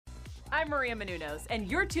I'm Maria Menounos,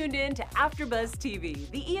 and you're tuned in to AfterBuzz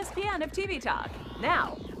TV, the ESPN of TV talk.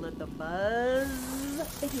 Now, let the buzz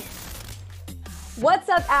begin. What's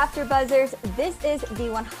up, AfterBuzzers? This is the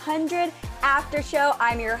 100 After Show.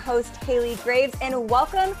 I'm your host, Haley Graves, and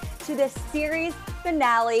welcome to the series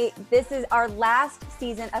finale. This is our last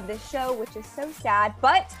season of this show, which is so sad,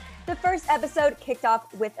 but the first episode kicked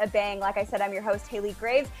off with a bang. Like I said, I'm your host, Haley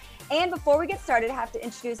Graves. And before we get started, I have to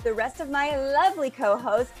introduce the rest of my lovely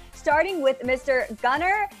co-hosts, starting with Mr.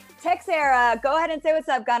 Gunnar Texera. Go ahead and say what's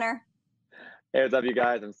up, Gunnar. Hey, what's up, you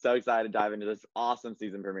guys? I'm so excited to dive into this awesome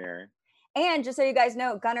season premiere. And just so you guys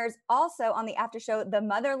know, Gunnar's also on the after show, The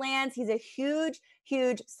Motherlands. He's a huge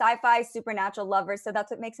sci-fi supernatural lover, so that's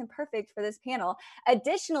what makes him perfect for this panel.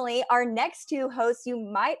 Additionally, our next two hosts you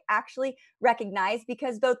might actually recognize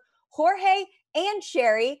because both Jorge and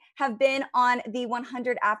Sherry have been on the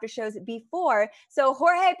 100 after shows before. So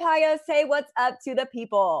Jorge, Payo, say what's up to the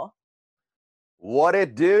people. What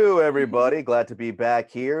it do, everybody? Glad to be back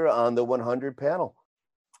here on the 100 panel.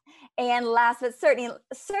 And last but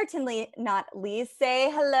certainly not least, say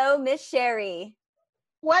hello, Miss Sherry.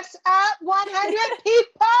 What's up, 100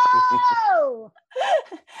 people?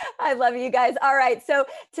 I love you guys. All right. So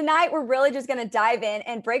tonight we're really just going to dive in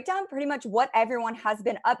and break down pretty much what everyone has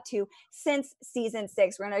been up to since season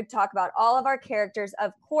 6. We're going to talk about all of our characters.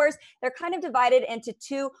 Of course, they're kind of divided into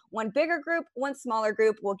two, one bigger group, one smaller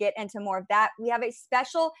group. We'll get into more of that. We have a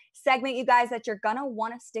special segment, you guys, that you're going to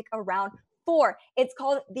want to stick around for. It's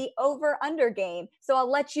called the over-under game. So I'll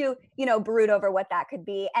let you, brood over what that could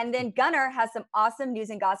be. And then Gunnar has some awesome news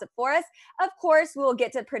and gossip for us. Of course, we'll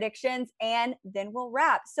get to predictions and then we'll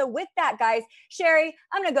wrap. So with that, guys, Sherry,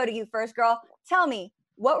 I'm going to go to you first, girl. Tell me,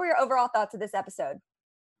 what were your overall thoughts of this episode?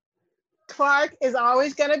 Clark is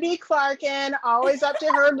always going to be Clarkin', always up to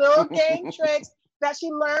her little game tricks that she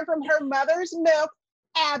learned from her mother's milk,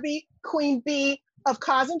 Abby, Queen Bee, of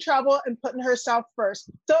causing trouble and putting herself first.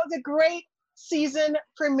 So it's a great season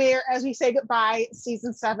premiere as we say goodbye,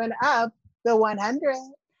 season 7 of the 100.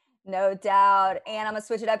 No doubt. And I'm gonna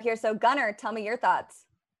switch it up here. So Gunnar, tell me your thoughts.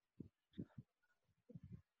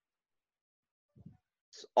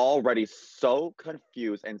 Already so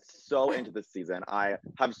confused and so into this season. I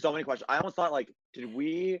have so many questions. I almost thought, did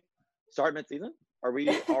we start mid-season? Are we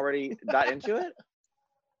already that into it?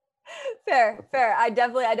 Fair. I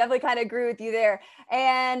definitely kind of agree with you there.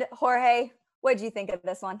 And Jorge, what did you think of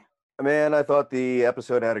this one? Man, I thought the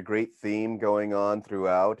episode had a great theme going on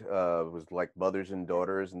throughout. It was like mothers and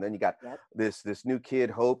daughters, and then you got this new kid,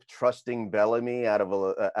 Hope, trusting Bellamy out of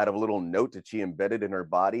a little note that she embedded in her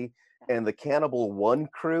body, and the Cannibal One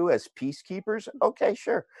crew as peacekeepers. Okay,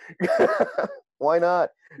 sure, why not?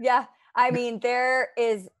 Yeah, I mean there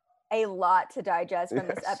is a lot to digest from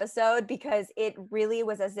this episode because it really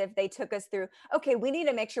was as if they took us through, okay, we need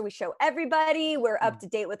to make sure we show everybody, we're up to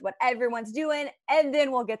date with what everyone's doing, and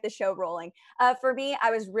then we'll get the show rolling. For me, I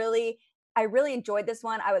really enjoyed this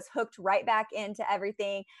one. I was hooked right back into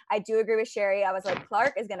everything. I do agree with Sherry. I was like,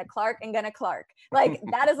 Clark is going to Clark and going to Clark. Like,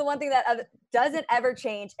 that is the one thing that doesn't ever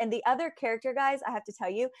change. And the other character, guys, I have to tell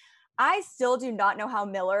you, I still do not know how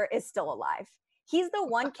Miller is still alive. He's the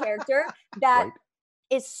one character that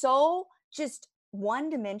is so just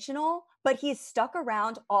one-dimensional, but he's stuck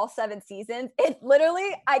around all 7 seasons. It literally,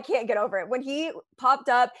 I can't get over it. When he popped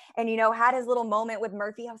up and, had his little moment with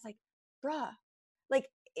Murphy, I was like, bruh,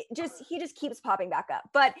 he just keeps popping back up.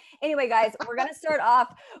 But anyway, guys, we're going to start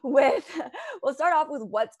off with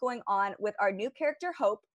what's going on with our new character,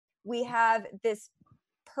 Hope. We have this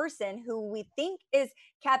person who we think is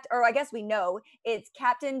we know it's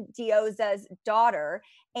Captain Dioza's daughter,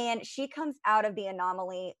 and she comes out of the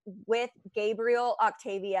anomaly with Gabriel,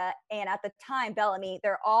 Octavia, and at the time Bellamy.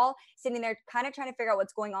 They're all sitting there kind of trying to figure out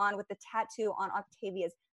what's going on with the tattoo on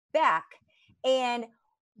Octavia's back, and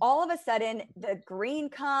all of a sudden the green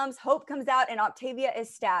comes, Hope comes out, and Octavia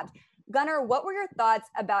is stabbed. Gunnar, what were your thoughts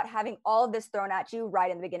about having all of this thrown at you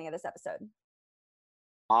right in the beginning of this episode?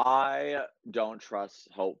 I don't trust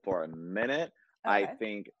Hope for a minute. Okay. I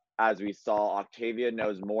think, as we saw, Octavia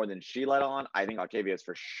knows more than she let on. I think Octavia is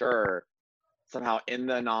for sure somehow in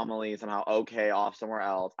the anomaly, somehow off somewhere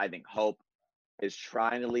else. I think Hope is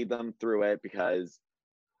trying to lead them through it because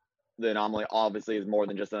the anomaly obviously is more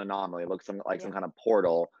than just an anomaly. It looks some kind of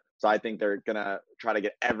portal. So I think they're going to try to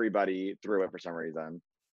get everybody through it for some reason.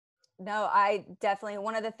 No, I definitely,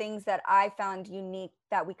 one of the things that I found unique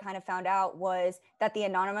that we kind of found out was that the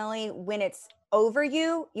anomaly, when it's over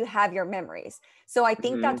you have your memories. So I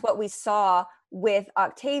think that's what we saw with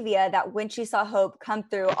Octavia, that when she saw Hope come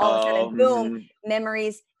through, all of a sudden, boom,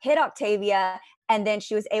 memories hit Octavia. And then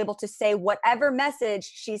she was able to say whatever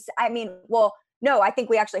message no, I think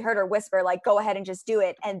we actually heard her whisper, like, go ahead and just do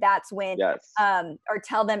it. And that's when, Yes. or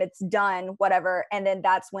tell them it's done, whatever. And then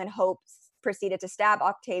that's when Hope proceeded to stab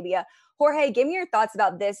Octavia. Jorge, give me your thoughts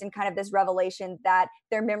about this and kind of this revelation that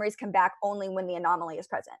their memories come back only when the anomaly is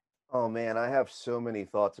present. Oh man, I have so many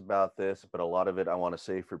thoughts about this, but a lot of it I want to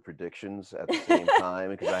save for predictions at the same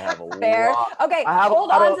time because I have a Fair. lot. Okay, I have hold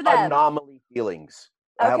a lot on of to them. anomaly feelings.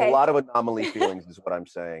 I have a Okay. lot of anomaly feelings, is what I'm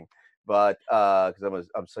saying. But because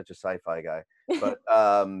I'm such a sci-fi guy. But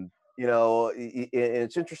you know,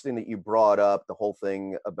 it's interesting that you brought up the whole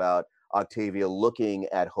thing about Octavia looking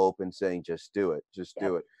at Hope and saying, "Just do it, just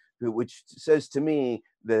do it," which says to me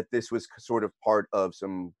that this was sort of part of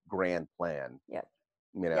some grand plan. Yep.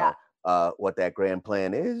 You know, what that grand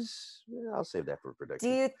plan is, I'll save that for prediction.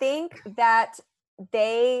 Do you think that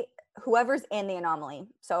whoever's in the anomaly,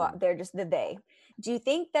 so they're just they, do you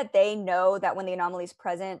think that they know that when the anomaly is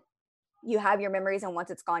present, you have your memories and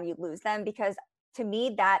once it's gone, you lose them? Because to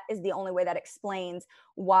me, that is the only way that explains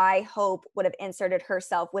why Hope would have inserted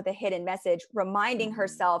herself with a hidden message, reminding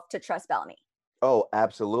herself to trust Bellamy. Oh,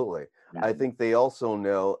 absolutely. Yeah. I think they also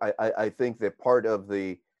know, I think that part of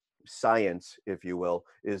the science, if you will,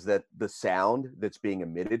 is that the sound that's being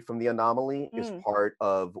emitted from the anomaly is part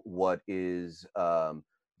of what is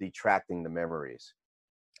detracting the memories.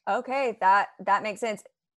 Okay, that makes sense.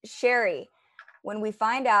 Sherry, when we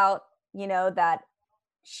find out, you know, that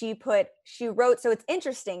she wrote, so it's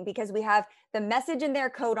interesting because we have the message in their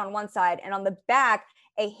code on one side and on the back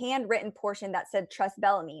a handwritten portion that said trust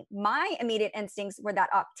Bellamy. My immediate instincts were that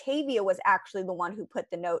Octavia was actually the one who put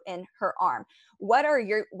the note in her arm. What are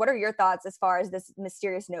your thoughts as far as this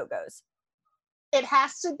mysterious note goes? It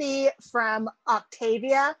has to be from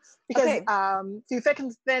Octavia because through thick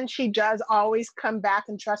and thin, she does always come back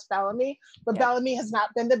and trust Bellamy. But Bellamy has not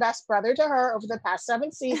been the best brother to her over the past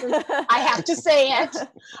 7 seasons. I have to say it.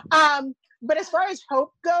 But as far as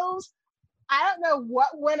Hope goes, I don't know what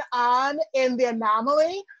went on in the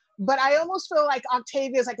anomaly, but I almost feel like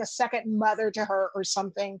Octavia is like a second mother to her or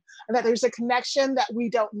something, and that there's a connection that we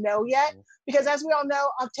don't know yet. Because as we all know,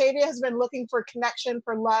 Octavia has been looking for connection,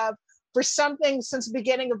 for love, for something since the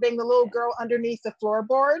beginning of being the little girl underneath the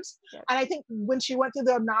floorboards. And I think when she went through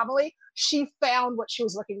the anomaly, she found what she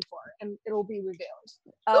was looking for, and it'll be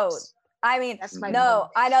revealed. Oh, Oops. I mean, I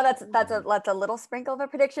know that's a little sprinkle of a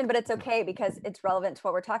prediction, but it's okay because it's relevant to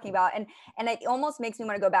what we're talking about. And it almost makes me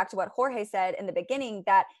want to go back to what Jorge said in the beginning,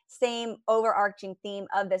 that same overarching theme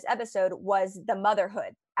of this episode was the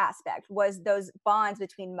motherhood aspect, was those bonds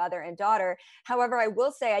between mother and daughter. However, I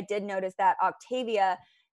will say I did notice that Octavia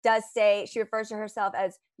does say, she refers to herself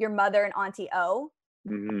as your mother and Auntie O.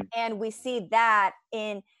 And we see that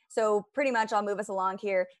so pretty much I'll move us along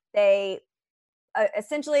here. They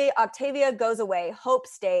essentially, Octavia goes away, Hope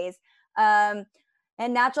stays. And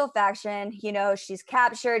natural fashion, you know, she's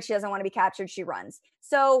captured. She doesn't want to be captured. She runs.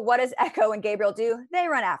 So what does Echo and Gabriel do? They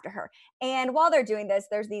run after her. And while they're doing this,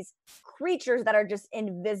 there's these creatures that are just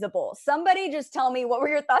invisible. Somebody just tell me, what were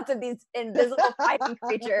your thoughts of these invisible fighting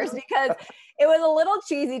creatures? Because it was a little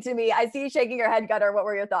cheesy to me. I see you shaking your head, Gunnar. What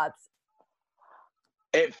were your thoughts?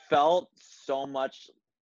 It felt so much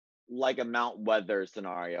like a Mount Weather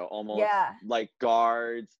scenario, almost like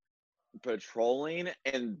guards patrolling,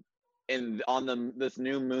 and on this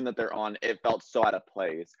new moon that they're on, it felt so out of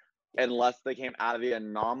place. Unless they came out of the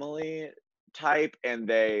anomaly type and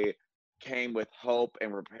they came with Hope and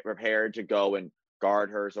were prepared to go and guard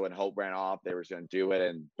her, so when Hope ran off, they were just going to do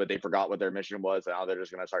it, but they forgot what their mission was, and now they're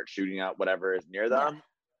just going to start shooting out whatever is near them.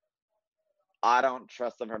 I don't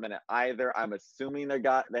trust them for a minute either. I'm assuming they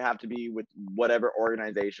have to be with whatever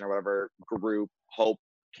organization or whatever group Hope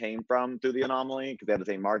came from through the anomaly, because they have the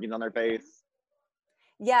same markings on their face.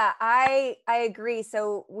 Yeah, I agree.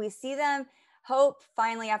 So we see them, Hope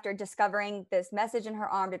finally, after discovering this message in her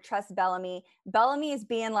arm to trust Bellamy is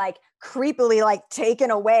being like creepily like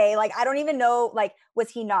taken away. Like, I don't even know, like,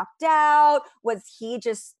 was he knocked out? Was he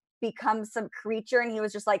just become some creature and he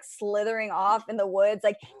was just like slithering off in the woods?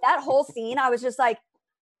 Like, that whole scene, I was just like,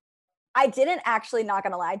 I didn't actually, not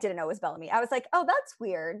gonna lie, I didn't know it was Bellamy. I was like, oh, that's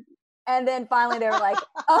weird. And then finally they were like,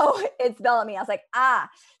 oh, it's Bellamy. I was like,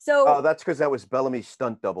 so. Oh, that's because that was Bellamy's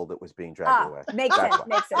stunt double that was being dragged away. Makes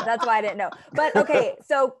sense. That's why I didn't know. But okay,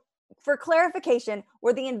 so for clarification,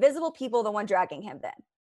 were the invisible people the one dragging him then?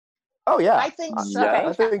 Oh yeah, I think so. Yeah.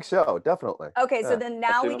 I think so, definitely. Okay, Yeah. so then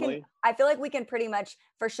now Assumingly. I feel like we can pretty much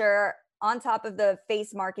for sure, on top of the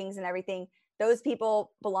face markings and everything, those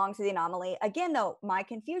people belong to the anomaly. Again, though, my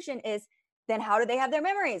confusion is, then how do they have their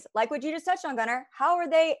memories? Like what you just touched on, Gunnar, how are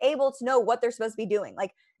they able to know what they're supposed to be doing?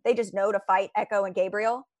 Like, they just know to fight Echo and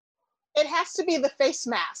Gabriel? it has to be the face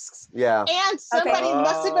masks. Yeah. And somebody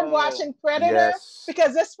must have been watching Predator Yes.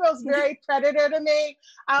 because this feels very Predator to me.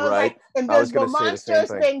 I was like, invisible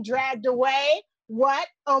monsters being dragged away. What?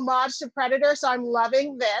 Homage to Predator. So I'm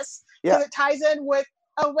loving this because it ties in with,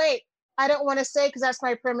 oh, wait, I don't want to say because that's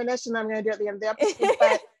my premonition. I'm going to do at the end of the episode,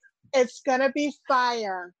 but it's going to be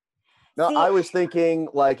fire. No, I was thinking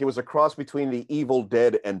like it was a cross between the Evil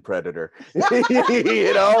Dead and Predator.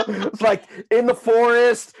 You know, it's like in the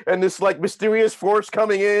forest and this like mysterious force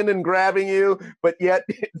coming in and grabbing you, but yet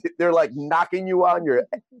they're like knocking you on your.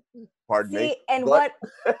 Pardon me. And what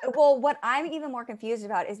I'm even more confused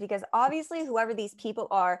about is because obviously whoever these people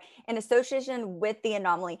are in association with the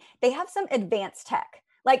anomaly, they have some advanced tech,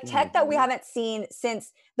 like tech that we haven't seen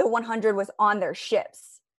since the 100 was on their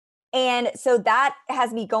ships. And so that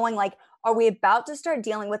has me going like, are we about to start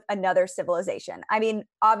dealing with another civilization? I mean,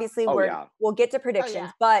 obviously we'll get to predictions,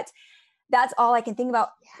 but that's all I can think about,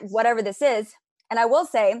 whatever this is. And I will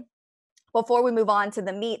say, before we move on to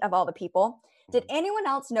the meat of all the people, did anyone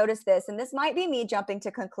else notice this? And this might be me jumping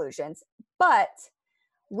to conclusions, but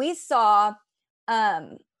we saw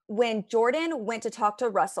when Jordan went to talk to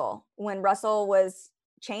Russell, when Russell was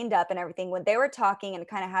chained up and everything, when they were talking and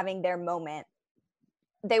kind of having their moment,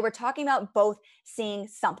 they were talking about both seeing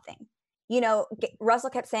something. You know,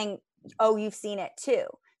 Russell kept saying, oh, you've seen it too.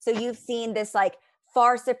 So you've seen this like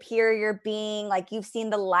far superior being, like you've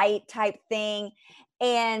seen the light type thing.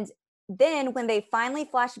 And then when they finally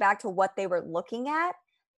flashed back to what they were looking at,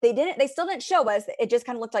 they still didn't show us. It just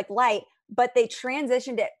kind of looked like light, but they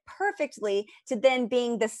transitioned it perfectly to then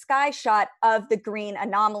being the sky shot of the green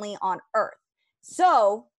anomaly on Earth.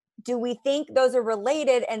 So do we think those are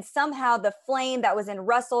related and somehow the flame that was in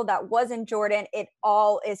Russell, that was in Jordan, it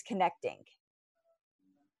all is connecting?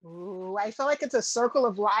 Ooh, I feel like it's a circle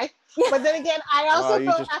of life. But then again, I also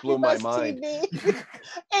feel AfterBuzz TV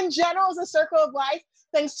in general is a circle of life.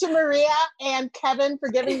 Thanks to Maria and Kevin for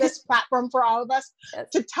giving this platform for all of us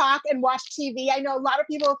to talk and watch TV. I know a lot of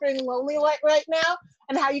people are feeling lonely right now,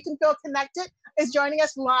 and how you can feel connected is joining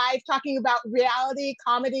us live, talking about reality,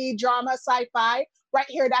 comedy, drama, sci-fi, right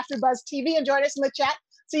here at AfterBuzz TV, and join us in the chat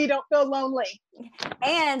so you don't feel lonely.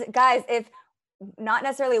 And guys, if not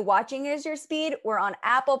necessarily watching is your speed, we're on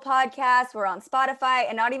Apple Podcasts, we're on Spotify,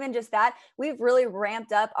 and not even just that, we've really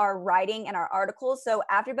ramped up our writing and our articles. So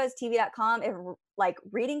AfterBuzzTV.com, if like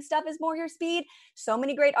reading stuff is more your speed, so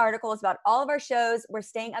many great articles about all of our shows. We're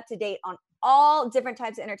staying up to date on all different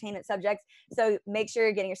types of entertainment subjects. So make sure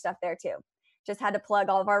you're getting your stuff there too. Just had to plug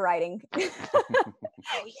all of our writing.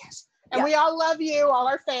 Oh, yes. And we all love you, all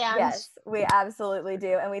our fans. Yes, we absolutely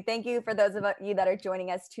do. And we thank you for those of you that are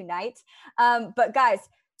joining us tonight. But guys,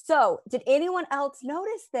 so did anyone else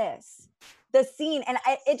notice this? The scene, and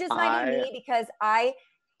it just might be me because I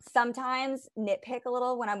sometimes nitpick a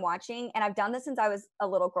little when I'm watching, and I've done this since I was a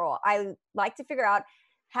little girl. I like to figure out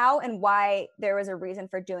how and why there was a reason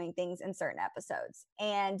for doing things in certain episodes.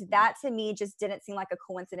 And that to me just didn't seem like a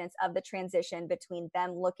coincidence of the transition between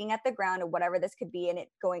them looking at the ground or whatever this could be and it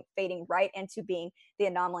fading right into being the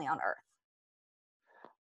anomaly on Earth.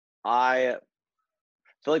 I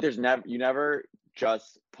feel like you never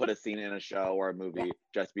just put a scene in a show or a movie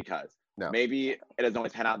just because. No. Maybe it doesn't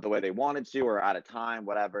always pan out the way they wanted to or at a time,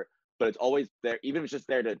 whatever, but it's always there, even if it's just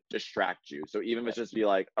there to distract you. So even if it's just be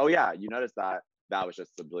like, oh yeah, you noticed that was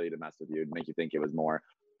just simply to mess with you, to make you think it was more.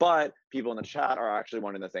 But people in the chat are actually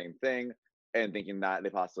wondering the same thing and thinking that they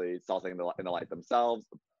possibly saw something in the light themselves.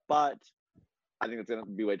 But I think it's going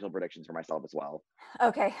to be wait till predictions for myself as well.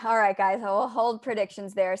 Okay. All right, guys. I will hold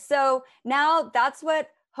predictions there. So now that's what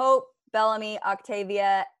Hope, Bellamy,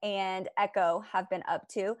 Octavia, and Echo have been up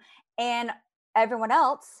to. And everyone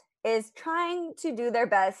else is trying to do their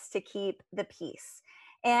best to keep the peace.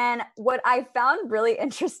 And what I found really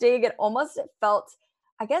interesting, it almost felt,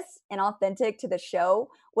 I guess, inauthentic to the show,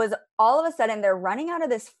 was all of a sudden they're running out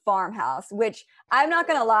of this farmhouse, which I'm not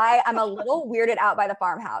going to lie, I'm a little weirded out by the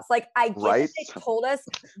farmhouse. Like, I get that they told us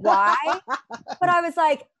why, but I was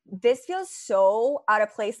like, this feels so out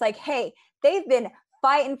of place. Like, hey, they've been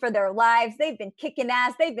fighting for their lives. They've been kicking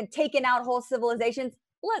ass. They've been taking out whole civilizations.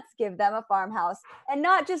 Let's give them a farmhouse, and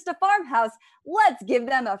not just a farmhouse. Let's give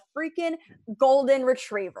them a freaking golden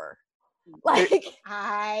retriever. Like,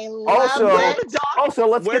 I love it. Also,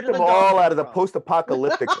 let's get them all out of the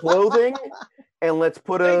post-apocalyptic clothing, and let's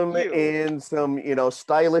put them in some,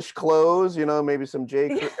 stylish clothes. Maybe some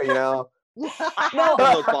J. I have one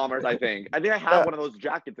of those bombers. I think I have one of those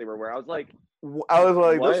jackets they were wearing. I was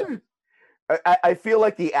like, what? I feel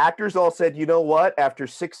like the actors all said, you know what? After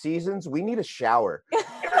 6 seasons, we need a shower.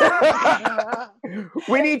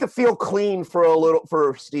 We need to feel clean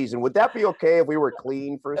for a season. Would that be okay if we were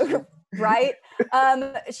clean for a season? Right?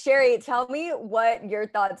 Sherry, tell me what your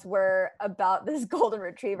thoughts were about this golden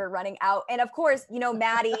retriever running out. And of course, you know,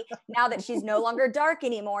 Maddie, now that she's no longer dark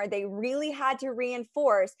anymore, they really had to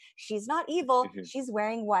reinforce she's not evil, she's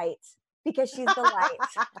wearing white because she's the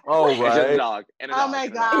light. Oh, It's just a right. dog. And a dog. Oh my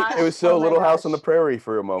and a dog. gosh. It was so Oh my Little House on the gosh. Prairie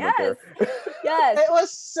for a moment Yes. there. Yes. It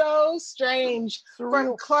was so strange. From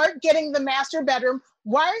Surreal. Clark getting the master bedroom.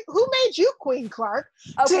 Who made you Queen, Clark?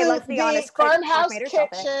 Okay, To let's be the honest. Clark farmhouse made herself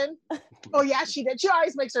it. kitchen. Oh yeah, she did. She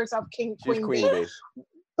always makes herself She's Queen Queen Bee. Bee.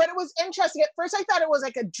 But it was interesting. At first, I thought it was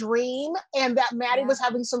like a dream, and that Maddie was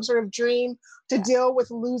having some sort of dream to deal with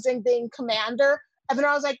losing being commander. And then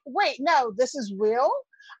I was like, wait, no, this is real.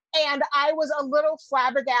 And I was a little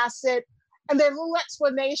flabbergasted. And their little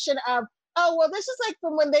explanation of, oh, well, this is like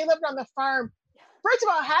from when they lived on the farm. First of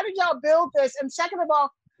all, how did y'all build this? And second of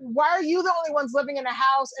all, why are you the only ones living in a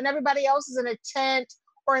house and everybody else is in a tent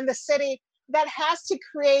or in the city? That has to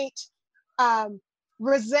create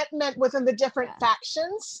resentment within the different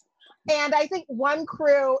factions. And I think one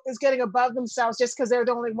crew is getting above themselves just because they're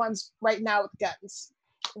the only ones right now with guns.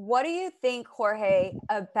 What do you think, Jorge,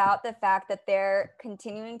 about the fact that they're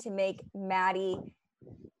continuing to make Maddie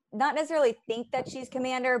not necessarily think that she's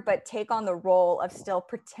commander, but take on the role of still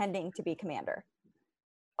pretending to be commander?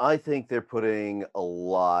 I think they're putting a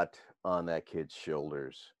lot on that kid's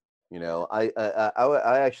shoulders. You know, I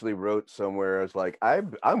actually wrote somewhere, I was like,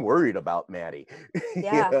 I'm worried about Maddie.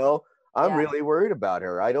 Yeah. You know, I'm Yeah. really worried about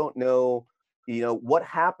her. I don't know, you know, what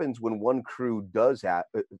happens when one crew does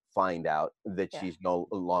find out that she's no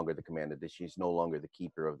longer the commander, that she's no longer the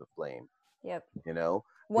keeper of the flame. Yep. You know,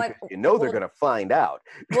 What because you know they're going to find out.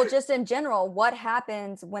 Well, just in general, what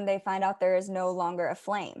happens when they find out there is no longer a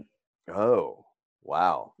flame? Oh,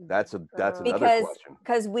 wow. That's another question.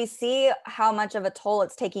 Because we see how much of a toll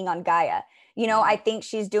it's taking on Gaia. You know, I think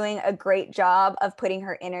she's doing a great job of putting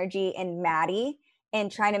her energy in Maddie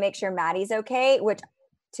and trying to make sure Maddie's okay, which,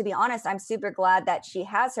 to be honest, I'm super glad that she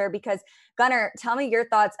has her, because Gunnar, tell me your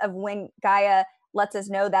thoughts of when Gaia lets us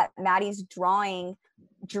know that Maddie's drawing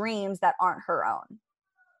dreams that aren't her own.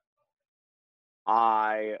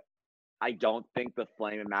 I don't think the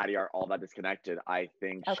Flame and Maddie are all that disconnected. I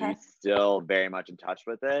think Okay. she's still very much in touch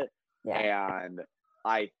with it. Yeah. And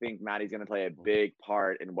I think Maddie's going to play a big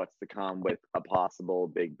part in what's to come with a possible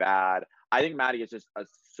big bad. I think Maddie is just a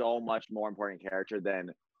so much more important character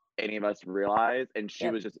than any of us realize. And she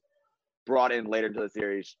was just brought in later into the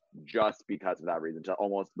series just because of that reason, to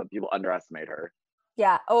almost, but people underestimate her.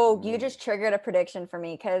 Yeah. Oh, you just triggered a prediction for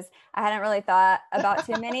me, because I hadn't really thought about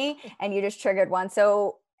too many and you just triggered one.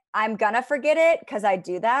 So I'm gonna forget it because I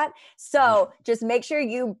do that. So just make sure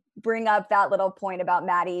you bring up that little point about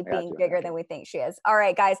Maddie being bigger than we think she is. All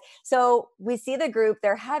right, guys. So we see the group,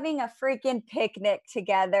 they're having a freaking picnic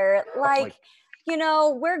together. Like, you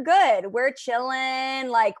know, we're good. We're chilling.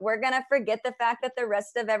 Like, we're going to forget the fact that the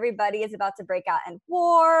rest of everybody is about to break out in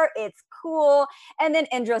war. It's cool. And then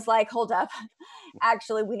Indra's like, hold up.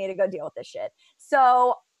 Actually, we need to go deal with this shit.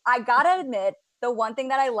 So I got to admit, the one thing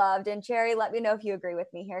that I loved, and Cherry, let me know if you agree with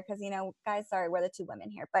me here, because, you know, guys, sorry, we're the two women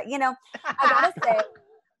here. But, you know, I got to say,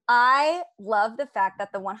 I love the fact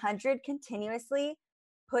that the 100 continuously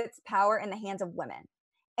puts power in the hands of women.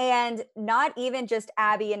 And not even just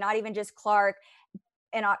Abby and not even just Clark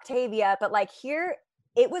and Octavia, but like here,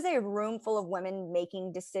 it was a room full of women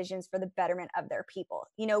making decisions for the betterment of their people.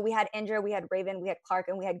 You know, we had Indra, we had Raven, we had Clark,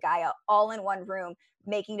 and we had Gaia all in one room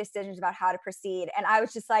making decisions about how to proceed. And I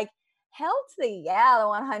was just like, hell to the the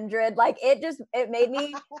 100. Like it made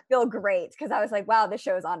me feel great, because I was like, wow, this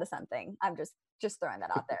show is onto something. I'm just throwing that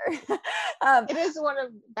out there. It is one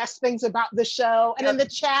of the best things about the show. And in the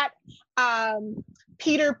chat,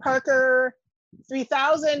 Peter Parker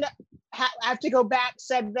 3000, I have to go back,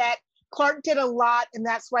 said that Clark did a lot and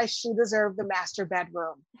that's why she deserved the master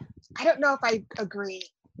bedroom. I don't know if I agree.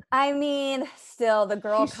 I mean, still, the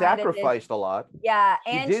girl she sacrificed a lot. Yeah,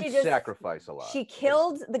 and she did sacrifice a lot. She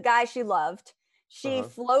killed the guy she loved. She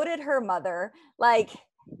floated her mother. Like,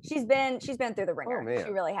 she's been through the ringer. Oh, man.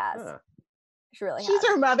 She really has. Huh. She really has. She's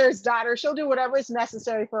her mother's daughter. She'll do whatever is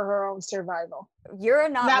necessary for her own survival. You're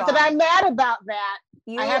not Not wrong. that I'm mad about that.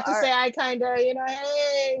 You I have to are- say I kind of, you know,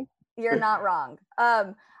 hey. You're not wrong.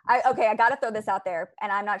 I got to throw this out there,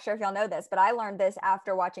 and I'm not sure if y'all know this, but I learned this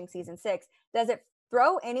after watching season 6. Does it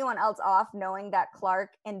throw anyone else off knowing that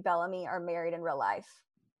Clark and Bellamy are married in real life?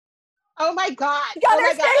 Oh my God.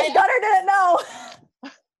 Gunnar didn't know.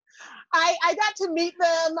 I got to meet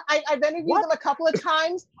them. I've interviewed them a couple of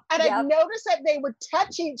times, and I've noticed that they would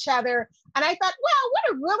touch each other. And I thought, wow,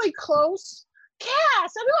 what a really close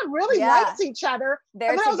cast. Everyone really likes each other.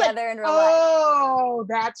 They're together in real life. Oh,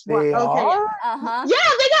 that's what. They Okay. are? Uh-huh. Yeah,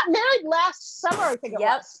 they got married last summer, I think it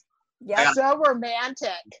was. Yep. So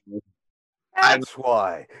romantic. That's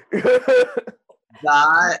why.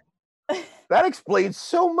 That That explains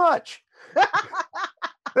so much.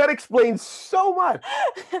 That explains so much.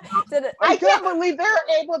 I can't believe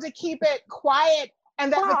they're able to keep it quiet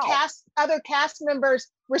and that the other cast members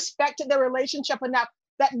respected their relationship enough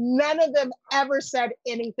that none of them ever said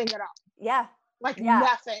anything at all. Yeah.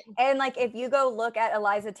 Nothing. And like, if you go look at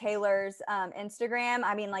Eliza Taylor's Instagram,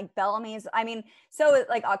 I mean, like Bellamy's, I mean, so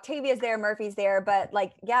like Octavia's there, Murphy's there, but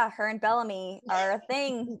like, yeah, her and Bellamy are a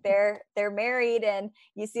thing. They're married, and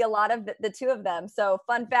you see a lot of the two of them. So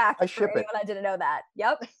fun fact for anyone that didn't know that.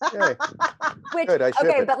 Yep. Hey. Which, Good,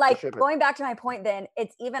 okay, but like going back to my point, then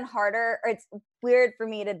it's even harder, or it's weird for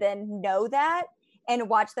me to then know that and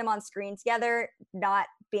watch them on screen together not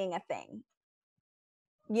being a thing.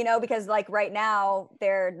 You know, because like right now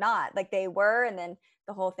they're not, like they were, and then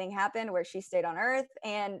the whole thing happened where she stayed on Earth,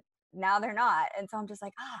 and now they're not. And so I'm just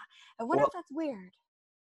like, I wonder if that's weird.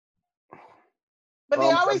 But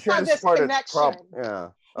they always have this connection. I'm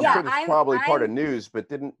sure that's probably part of news, but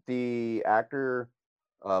didn't the actor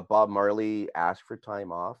Bob Marley ask for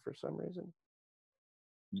time off for some reason?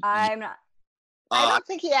 I'm not. I don't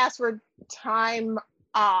think he asked for time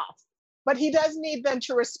off, but he does need them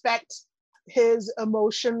to respect his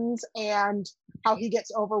emotions and how he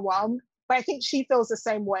gets overwhelmed. But I think she feels the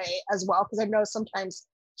same way as well, because I know sometimes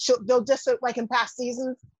they'll just, like in past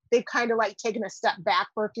seasons, they've kind of like taken a step back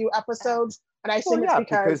for a few episodes. And I assume it's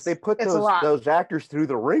because they put those actors through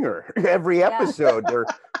the ringer every episode.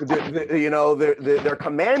 They're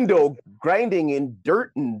commando grinding in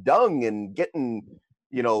dirt and dung and getting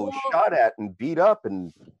shot at and beat up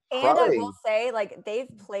and I will say, like, they've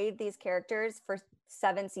played these characters for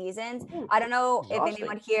 7 seasons. I don't know if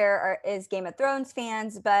anyone here is Game of Thrones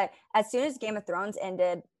fans, but as soon as Game of Thrones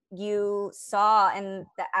ended, you saw, and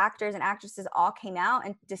the actors and actresses all came out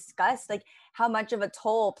and discussed like how much of a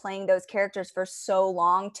toll playing those characters for so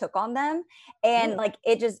long took on them. And like,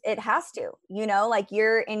 it has to, like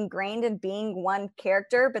you're ingrained in being one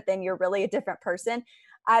character, but then you're really a different person.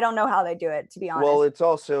 I don't know how they do it, to be honest. Well, it's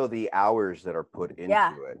also the hours that are put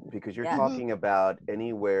into it, because you're talking about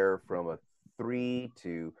anywhere from a 3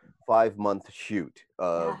 to 5 month shoot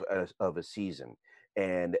of a season.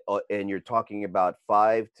 And you're talking about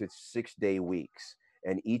 5 to 6 day weeks.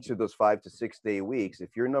 And each of those 5 to 6 day weeks,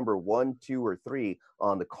 if you're number 1, 2, or 3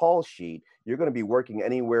 on the call sheet, you're going to be working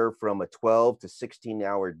anywhere from a 12 to 16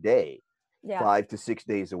 hour day, 5 to 6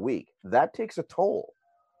 days a week. That takes a toll.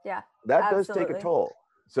 Yeah, that does take a toll.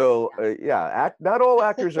 So not all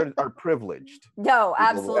actors are privileged. No,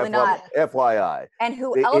 absolutely not. FYI. And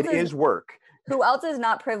it is work. Who else is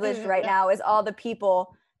not privileged right now is all the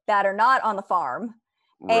people that are not on the farm.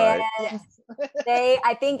 Right. And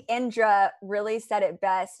I think Indra really said it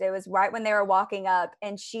best. It was right when they were walking up,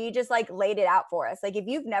 and she just like laid it out for us. Like, if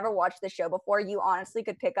you've never watched the show before, you honestly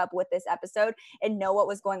could pick up with this episode and know what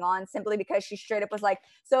was going on, simply because she straight up was like,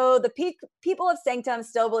 so the people of Sanctum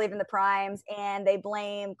still believe in the primes, and they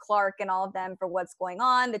blame Clark and all of them for what's going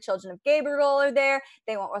on. The children of Gabriel are there.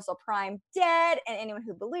 They want Russell Prime dead, and anyone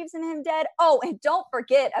who believes in him dead. Oh, and don't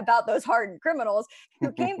forget about those hardened criminals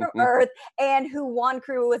who came from Earth and who one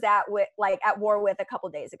crew was at war with a couple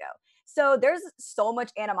days ago. So there's so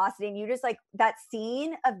much animosity, and you just like that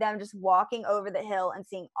scene of them just walking over the hill and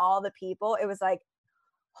seeing all the people. It was like,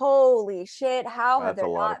 holy shit, how have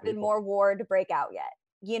there not been more war to break out yet?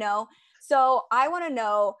 So I want to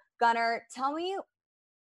know, Gunnar, tell me,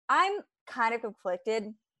 I'm kind of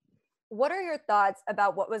conflicted. What are your thoughts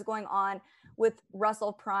about what was going on with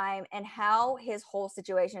Russell Prime and how his whole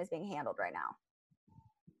situation is being handled right now?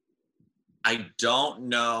 I don't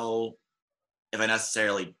know if I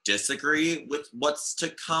necessarily disagree with what's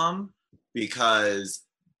to come, because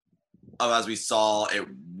as we saw, it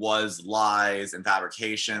was lies and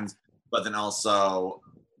fabrications, but then also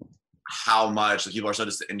how much the people are so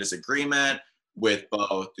in disagreement with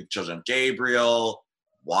both the children of Gabriel,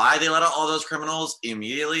 why they let out all those criminals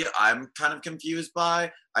immediately, I'm kind of confused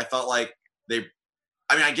by. I felt like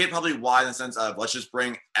I get probably why, in the sense of, let's just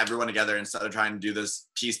bring everyone together instead of trying to do this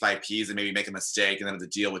piece by piece and maybe make a mistake and then have to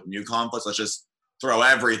deal with new conflicts. Let's just throw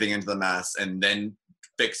everything into the mess and then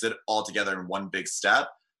fix it all together in one big step.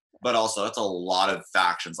 But also, it's a lot of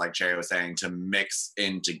factions, like Cherry was saying, to mix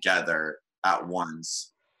in together at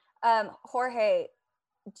once. Jorge,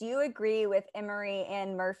 do you agree with Emery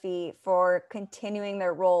and Murphy for continuing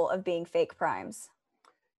their role of being fake primes?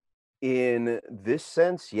 In this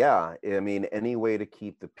sense, yeah. I mean, any way to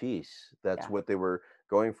keep the peace. That's Yeah. what they were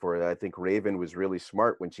going for. I think Raven was really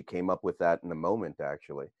smart when she came up with that in the moment,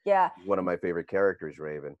 actually. Yeah. She's one of my favorite characters,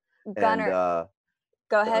 Raven. And Gunner,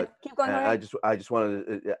 go ahead. Keep going. Go and ahead. I just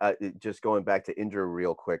wanted to, just going back to Indra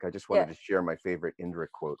real quick. I just wanted to share my favorite Indra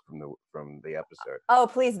quote from the episode. Oh,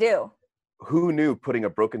 please do. Who knew putting a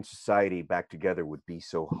broken society back together would be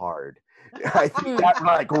so hard? I think that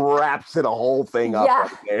like wraps it a whole thing up right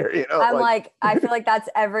there. You know, I'm like, I feel like that's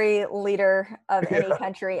every leader of any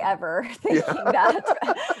country ever thinking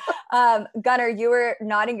that. Gunnar, you were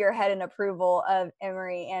nodding your head in approval of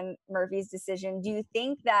Emery and Murphy's decision. Do you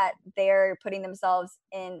think that they're putting themselves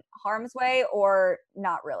in harm's way or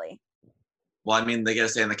not really? Well, I mean, they get to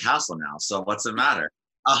stay in the castle now, so what's the matter?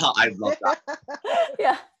 I love that.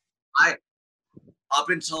 Yeah. Up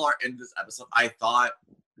until our end of this episode, I thought,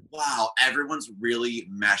 wow, everyone's really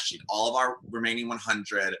meshing. All of our remaining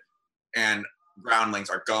 100 and groundlings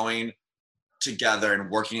are going together and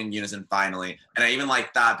working in unison finally. And I even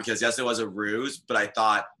like that because yes, it was a ruse, but I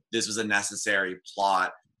thought this was a necessary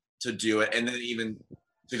plot to do it. And then even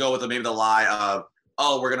to go with maybe the lie of,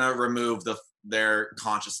 oh, we're gonna remove their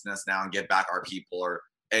consciousness now and get back our people or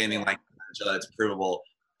anything like that so that it's provable.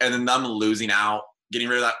 And then them losing out, getting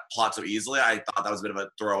rid of that plot so easily, I thought that was a bit of a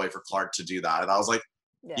throwaway for Clark to do that. And I was like,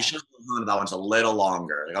 you should have hung on to that one just a little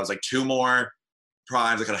longer. Like, I was like, 2 more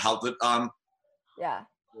primes that could have helped it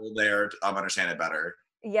there understand it better.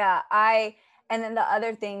 Yeah, and then the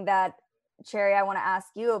other thing that, Cherry, I want to ask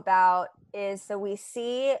you about is, so we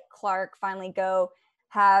see Clark finally go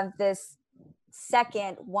have this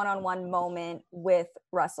second one-on-one moment with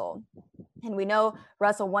Russell. And we know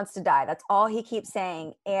Russell wants to die. That's all he keeps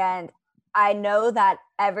saying. And I know that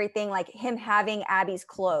everything, like him having Abby's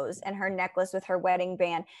clothes and her necklace with her wedding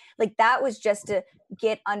band, like that was just to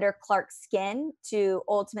get under Clark's skin to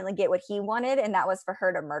ultimately get what he wanted. And that was for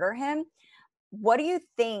her to murder him. What do you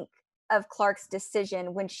think of Clark's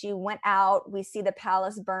decision when she went out? We see the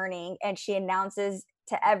palace burning and she announces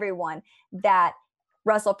to everyone that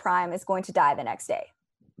Russell Prime is going to die the next day.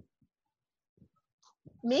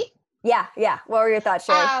 Me? Yeah. What were your thoughts,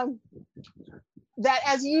 Sherry? That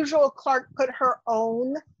as usual, Clark put her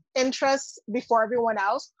own interests before everyone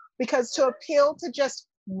else, because to appeal to just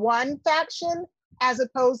one faction, as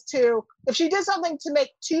opposed to, if she did something to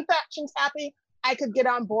make 2 factions happy, I could get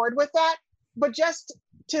on board with that. But just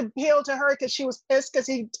to appeal to her because she was pissed because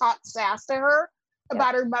he taught sass to her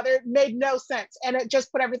about her mother made no sense. And it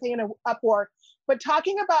just put everything in an uproar. But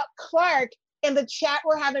talking about Clark, in the chat,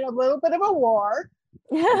 we're having a little bit of a war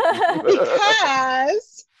because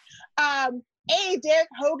Derek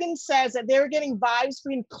Hogan says that they were getting vibes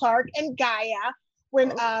between Clark and Gaia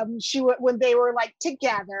when when they were like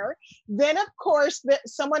together. Then of course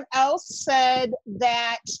someone else said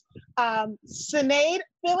that Sinead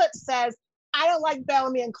Phillips says, I don't like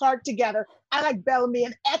Bellamy and Clark together. I like Bellamy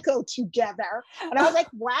and Echo together. And I was like,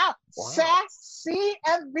 wow. Sassy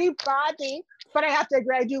everybody. But I have to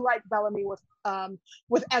agree, I do like Bellamy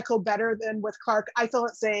with Echo better than with Clark. I feel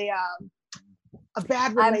it's a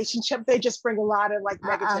bad relationship. They just bring a lot of like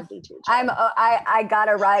negativity to each other. I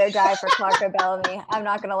gotta ride or die for Clark or Bellamy. I'm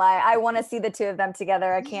not gonna lie. I want to see the 2 of them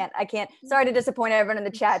together. I can't. Sorry to disappoint everyone in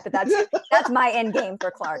the chat, but that's my end game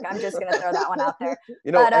for Clark. I'm just gonna throw that one out there.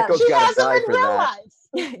 You know, Echo's got to die for that.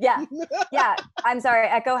 yeah. I'm sorry.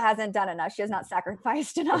 Echo hasn't done enough. She has not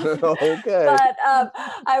sacrificed enough. Okay. But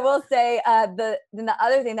I will say then the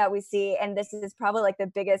other thing that we see, and this is probably like the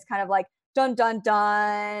biggest kind of like dun dun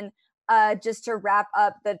dun. Just to wrap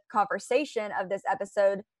up the conversation of this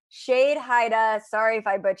episode, Shade Haida, sorry if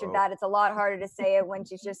I butchered that. It's a lot harder to say it when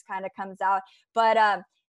she just kind of comes out. But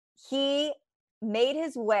he made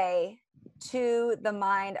his way to the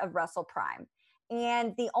mind of Russell Prime.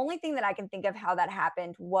 And the only thing that I can think of how that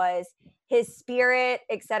happened was his spirit,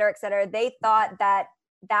 et cetera, et cetera. They thought that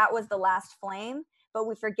was the last flame, but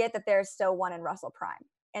we forget that there's still one in Russell Prime.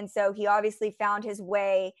 And so he obviously found his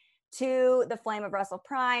way to the flame of Russell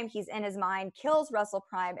Prime. He's in his mind, kills Russell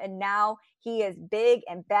Prime, and now he is big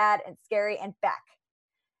and bad and scary and back.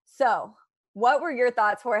 So what were your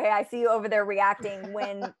thoughts, Jorge? I see you over there reacting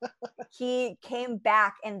when he came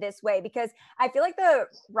back in this way, because I feel like the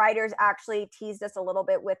writers actually teased us a little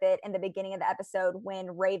bit with it in the beginning of the episode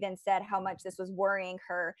when Raven said how much this was worrying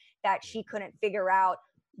her, that she couldn't figure out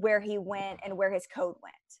where he went and where his code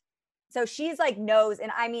went. So she's like knows.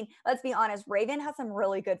 And I mean, let's be honest, Raven has some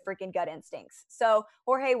really good freaking gut instincts. So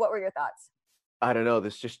Jorge, what were your thoughts? I don't know.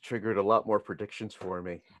 This just triggered a lot more predictions for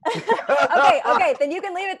me. Okay, then you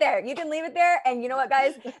can leave it there. You can leave it there. And you know what,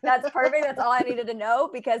 guys? That's perfect. That's all I needed to know,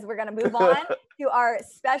 because we're going to move on to our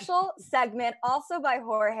special segment, also by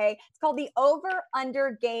Jorge. It's called the Over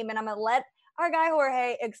Under Game. And I'm going to let our guy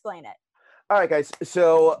Jorge explain it. All right, guys.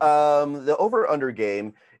 So the Over Under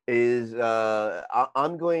Game is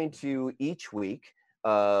I'm going to each week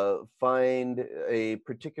find a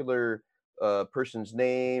particular person's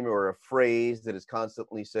name or a phrase that is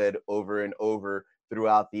constantly said over and over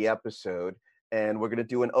throughout the episode, and we're going to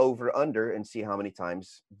do an over under and see how many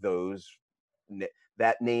times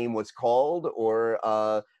that name was called,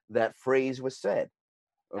 or that phrase was said,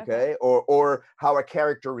 okay? Or how a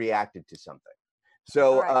character reacted to something.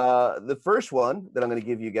 So the first one that I'm going to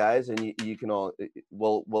give you guys, and you can all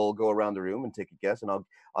we'll go around the room and take a guess, and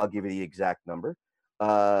I'll give you the exact number.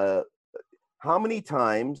 How many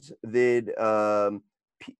times did all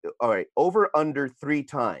right, over under 3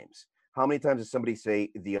 times? How many times did somebody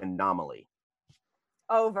say the anomaly?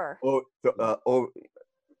 Over. Over?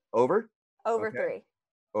 Over Okay. 3.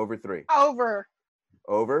 Over 3.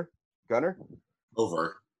 Over. Gunner?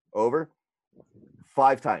 Over.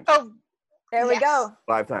 5 times. Oh, There we go.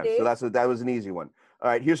 5 times. See? So that was an easy one. All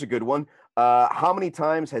right, here's a good one. How many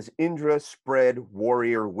times has Indra spread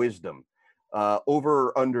warrior wisdom? Over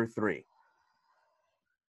or under 3?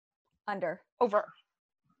 Under.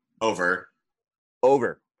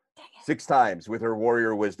 over. 6 times with her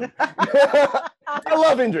warrior wisdom. I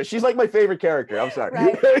love Indra. She's like my favorite character. I'm sorry.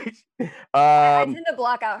 Right. I tend to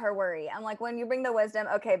block out her worry. I'm like, when you bring the wisdom,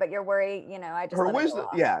 okay, but your worry, I just her let it go wisdom,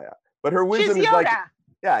 off. yeah. But her wisdom She's is like, Yoda.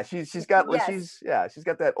 yeah, she's got Yes. she's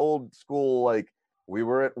got that old school, like, we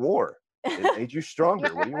were at war. It made you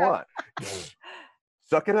stronger. What do you want?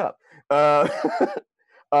 Suck it up.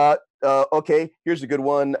 Okay, here's a good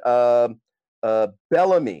one.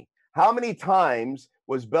 Bellamy. How many times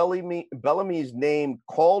was Bellamy's name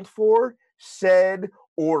called for, said,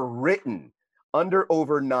 or written? Under,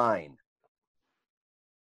 over 9?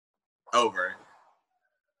 Over.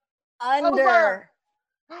 Under.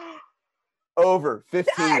 Over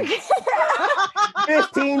 15.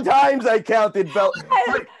 15 times I counted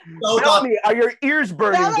Bellamy. Are your ears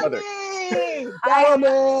burning, brother?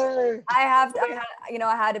 Bellamy. I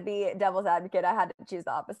had to be devil's advocate. I had to choose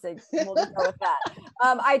the opposite. We'll just go with that.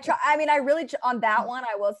 I really on that one,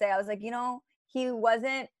 I will say, I was like, he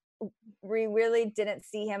wasn't. We really didn't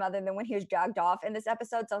see him other than when he was dragged off in this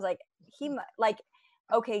episode. So I was like,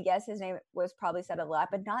 okay, yes, his name was probably said a lot,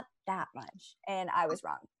 but not that much. And I was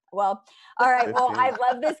wrong. Well, all right. Well, I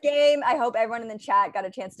love this game. I hope everyone in the chat got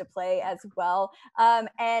a chance to play as well.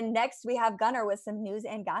 And next we have Gunnar with some news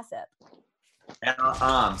and gossip.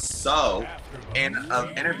 So in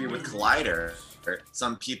an interview with Collider,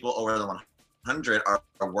 some people over the 100 are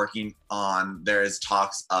working on, there's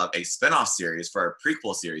talks of a spin-off series for a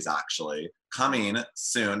prequel series actually coming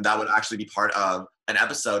soon. That would actually be part of an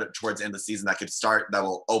episode towards the end of the season that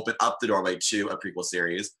will open up the doorway to a prequel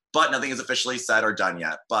series, but nothing is officially said or done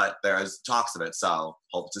yet, but there's talks of it. So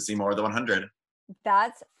hope to see more of the 100.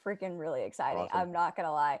 That's freaking really exciting. Awesome. I'm not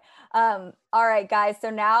gonna lie. All right, guys. So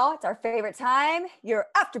now it's our favorite time, your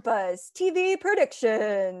AfterBuzz TV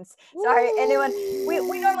predictions. Sorry, anyone.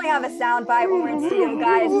 We normally have a sound bite when we're in studio,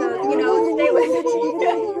 guys. So stay with it.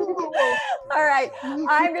 All right,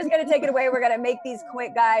 I'm just gonna take it away. We're gonna make these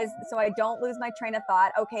quick, guys, so I don't lose my train of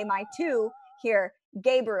thought. Okay, my 2 here,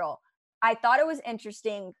 Gabriel. I thought it was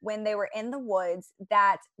interesting when they were in the woods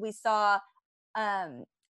that we saw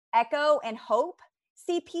Echo and Hope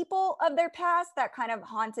see people of their past that kind of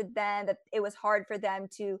haunted them, that it was hard for them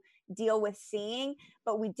to deal with seeing,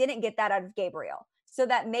 but we didn't get that out of Gabriel. So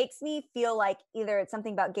that makes me feel like either it's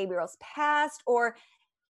something about Gabriel's past, or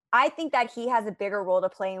I think that he has a bigger role to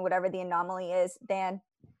play in whatever the anomaly is than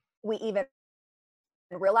we even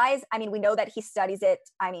realize. I mean, we know that he studies it,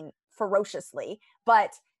 ferociously,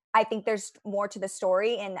 but I think there's more to the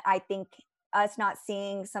story. And I think us not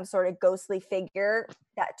seeing some sort of ghostly figure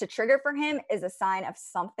that to trigger for him is a sign of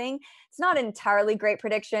something. It's not an entirely great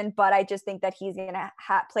prediction, but I just think that he's going to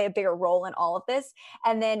play a bigger role in all of this.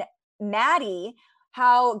 And then Maddie,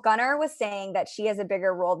 how Gunnar was saying that she has a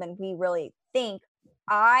bigger role than we really think.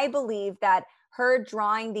 I believe that her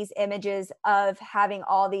drawing these images of having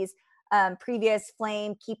all these previous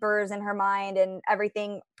flame keepers in her mind and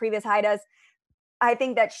everything, previous Haidas, I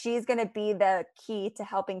think that she's going to be the key to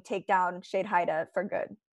helping take down Shade Haida for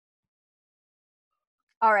good.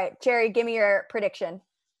 All right, Cherry, give me your prediction.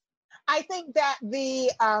 I think that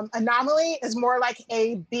the anomaly is more like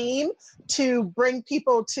a beam to bring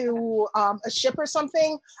people to a ship or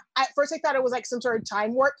something. At first, I thought it was like some sort of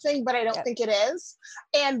time warp thing, but I don't think it is.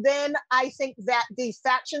 And then I think that the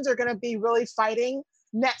factions are going to be really fighting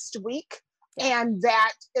next week, and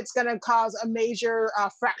that it's going to cause a major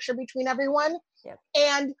fracture between everyone.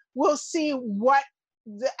 And we'll see what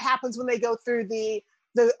happens when they go through the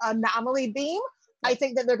anomaly beam. I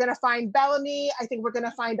think that they're going to find Bellamy. I think we're going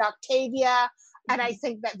to find Octavia. And I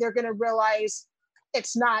think that they're going to realize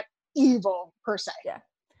it's not evil per se. Yeah.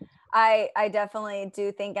 I definitely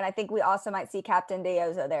do think, and I think we also might see Captain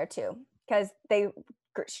Diyozo there too, because they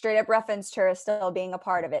straight up referenced her as still being a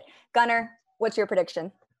part of it. Gunnar, what's your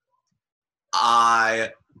prediction?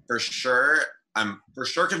 I'm for sure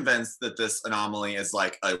convinced that this anomaly is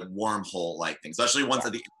like a wormhole like thing, especially once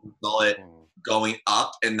at the end we saw it going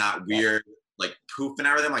up in that weird like poof and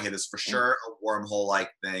everything. Like, hey, this is for sure a wormhole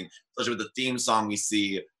like thing. Especially with the theme song, we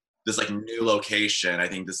see this like new location. I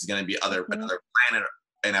think this is going to be another planet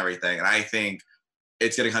and everything. And I think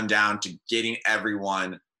it's going to come down to getting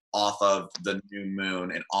everyone off of the new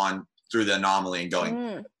moon and on through the anomaly and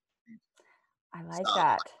going. I like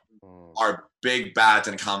that. Our big bad's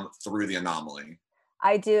going to come through the anomaly.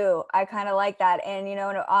 I do. I kind of like that. And, you know,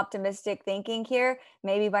 an optimistic thinking here,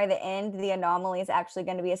 maybe by the end, the anomaly is actually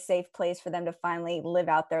going to be a safe place for them to finally live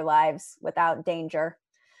out their lives without danger.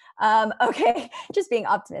 Okay, just being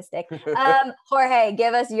optimistic. Jorge,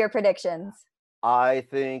 give us your predictions. I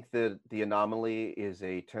think that the anomaly is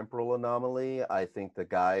a temporal anomaly. I think the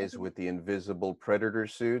guys with the invisible predator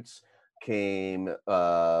suits came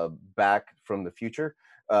back from the future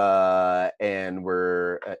and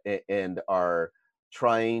are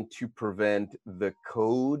trying to prevent the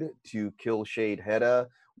code to kill Shade Hedda,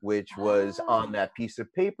 which was on that piece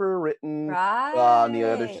of paper written on the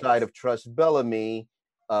other side of Trust Bellamy.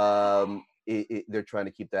 They're trying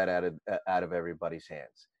to keep that out of everybody's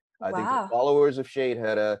hands. I think the followers of Shade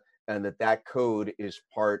Hedda, and that code is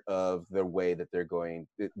part of the way that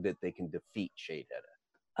that they can defeat Shade Hedda.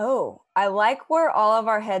 Oh, I like where all of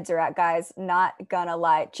our heads are at, guys. Not gonna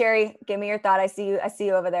lie. Cherry, give me your thought. I see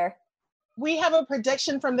you over there. We have a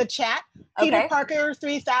prediction from the chat. Peter Parker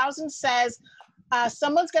 3000 says,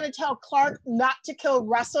 someone's going to tell Clark not to kill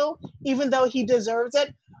Russell, even though he deserves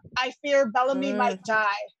it. I fear Bellamy might die.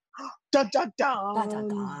 Dun, dun, dun. Dun, dun,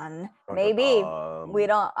 dun. Maybe. We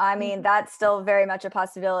don't, I mean, that's still very much a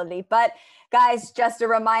possibility. But guys, just a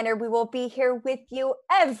reminder, we will be here with you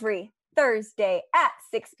every Thursday at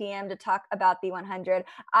 6 p.m. to talk about the 100.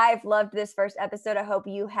 I've loved this first episode. I hope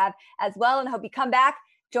you have as well, and I hope you come back.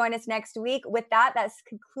 Join us next week. With that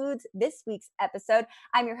concludes this week's episode.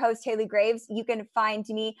 I'm your host, Haley Graves. You can find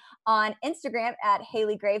me on Instagram at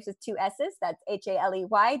Haley Graves with 2 S's. That's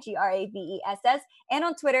HALEYGRAVESS. And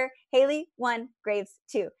on Twitter,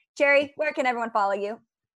 Haley1Graves2. Cherry, where can everyone follow you?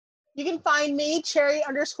 You can find me,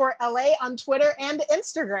 Cherry_LA, on Twitter and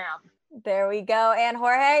Instagram. There we go. And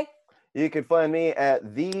Jorge? You can find me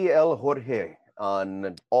at the El Jorge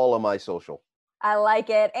on all of my social. I like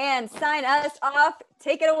it. And sign us off.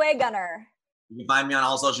 Take it away, Gunnar. You can find me on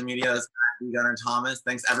all social media as Gunnar Thomas.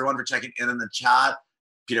 Thanks everyone for checking in the chat.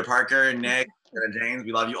 Peter Parker, Nick, and James,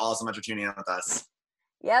 we love you all so much for tuning in with us.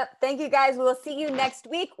 Yep. Thank you, guys. We will see you next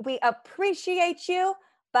week. We appreciate you.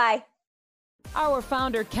 Bye. Our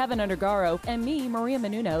founder, Kevin Undergaro, and me, Maria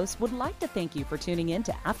Menounos, would like to thank you for tuning in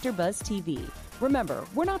to AfterBuzz TV. Remember,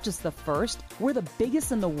 we're not just the first, we're the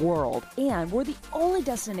biggest in the world, and we're the only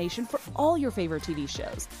destination for all your favorite TV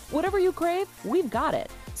shows. Whatever you crave, we've got it.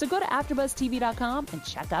 So go to AfterBuzzTV.com and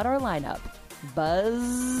check out our lineup.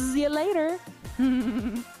 Buzz you later.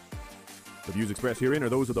 The views expressed herein are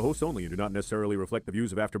those of the hosts only and do not necessarily reflect the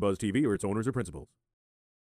views of AfterBuzz TV or its owners or principals.